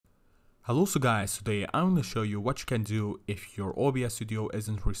Hello, so guys, today I'm going to show you what you can do if your OBS Studio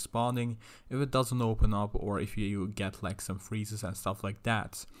isn't responding, if it doesn't open up, or if you get like some freezes and stuff like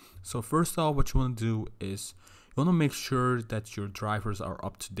that. So first off, what you want to do is you want to make sure that your drivers are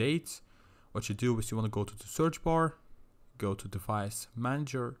up to date. What you do is you want to go to the search bar, go to Device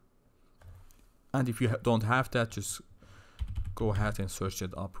Manager, and if you don't have that, just go ahead and search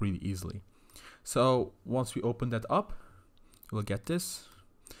it up really easily. So once we open that up, you will get this.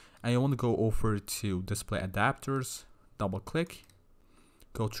 And you want to go over to display adapters, double click,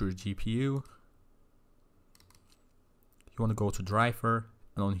 go to your GPU, you want to go to driver,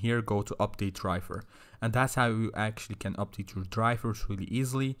 and on here go to update driver. And that's how you actually can update your drivers really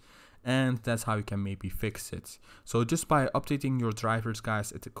easily, and that's how you can maybe fix it. So just by updating your drivers,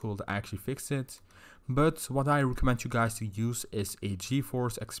 guys, it could actually fix it. But what I recommend you guys to use is a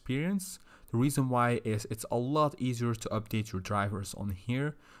Geforce Experience. The reason why is it's a lot easier to update your drivers on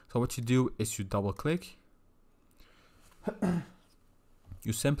here. So what you do is you double click,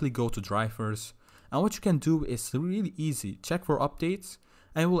 you simply go to drivers, and what you can do is really easy. Check for updates,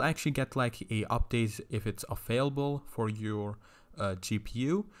 and you will actually get like a update if it's available for your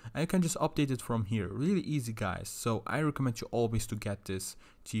GPU, and you can just update it from here. Really easy, guys. So I recommend you always to get this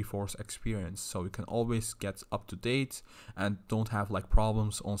Geforce Experience, so you can always get up to date and don't have like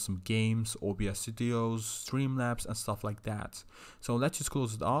problems on some games, OBS Studios, Streamlabs and stuff like that. So let's just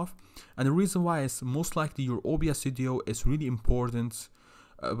close it off. And the reason why is most likely your OBS Studio is really important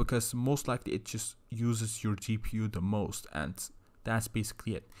because most likely it just uses your GPU the most, and that's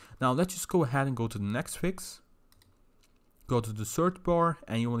basically it. Now let's just go ahead and go to the next fix. Go to the search bar,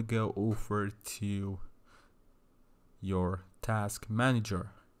 and you want to go over to your task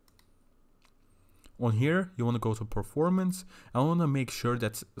manager. On here, you want to go to performance. I want to make sure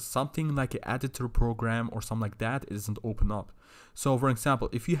that something like an editor program or something like that isn't open up. So for example,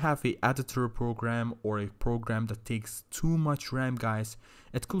 if you have a editor program or a program that takes too much RAM, guys,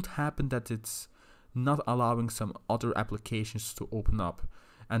 it could happen that it's not allowing some other applications to open up.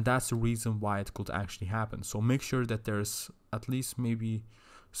 And that's the reason why it could actually happen. So make sure that there's at least maybe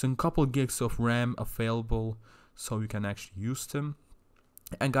some couple gigs of RAM available so you can actually use them.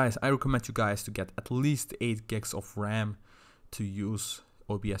 And guys, I recommend you guys to get at least 8 gigs of RAM to use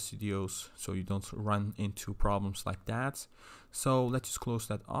OBS Studios so you don't run into problems like that. So let's just close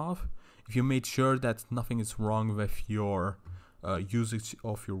that off. If you made sure that nothing is wrong with your usage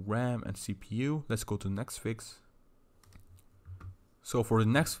of your RAM and CPU, let's go to the next fix. So for the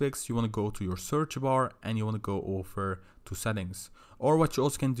next fix, you want to go to your search bar and you want to go over to settings. Or what you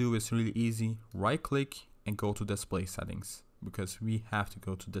also can do is really easy, right click and go to display settings, because we have to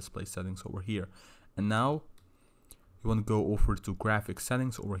go to display settings over here. And now you want to go over to graphic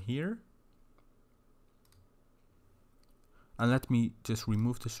settings over here. And let me just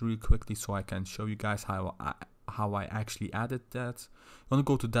remove this really quickly so I can show you guys how I actually added that. You want to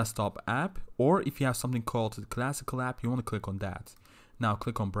go to desktop app, or if you have something called the classical app, you want to click on that. Now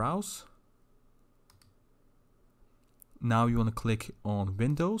click on browse. Now you want to click on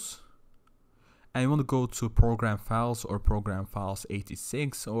Windows, and you want to go to program files or program files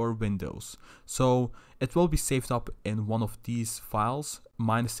 86 or Windows. So it will be saved up in one of these files.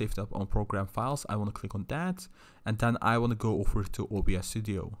 Mine is saved up on program files. I want to click on that, and then I want to go over to OBS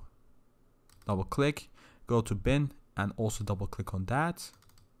Studio. Double click, go to bin, and also double click on that.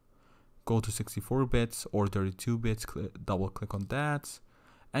 Go to 64 bits or 32 bits, double click on that,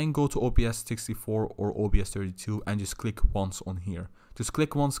 and go to OBS 64 or OBS 32 and just click once on here. Just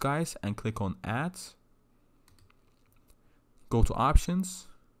click once, guys, and click on add. Go to options,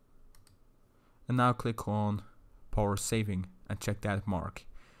 and now click on power saving and check that mark.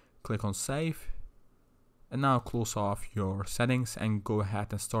 Click on save, and now close off your settings and go ahead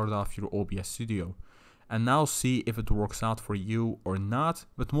and start off your OBS Studio. And now see if it works out for you or not.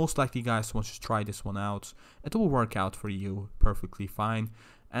 But most likely, guys, once you try this one out, it will work out for you perfectly fine.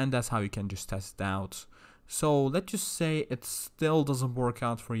 And that's how you can just test it out. So let's just say it still doesn't work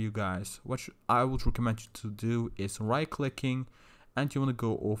out for you guys. What I would recommend you to do is right clicking, and you want to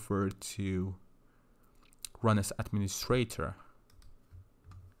go over to run as administrator.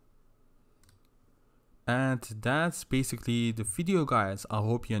 And that's basically the video, guys. I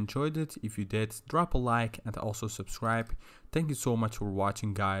hope you enjoyed it. If you did, drop a like and also subscribe. Thank you so much for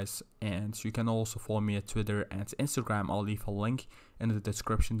watching, guys. And you can also follow me at Twitter and Instagram. I'll leave a link in the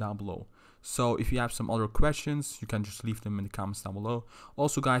description down below. So if you have some other questions, you can just leave them in the comments down below.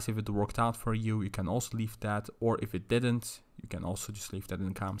 Also, guys, if it worked out for you, you can also leave that. Or if it didn't, you can also just leave that in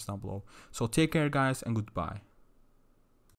the comments down below. So take care, guys, and goodbye.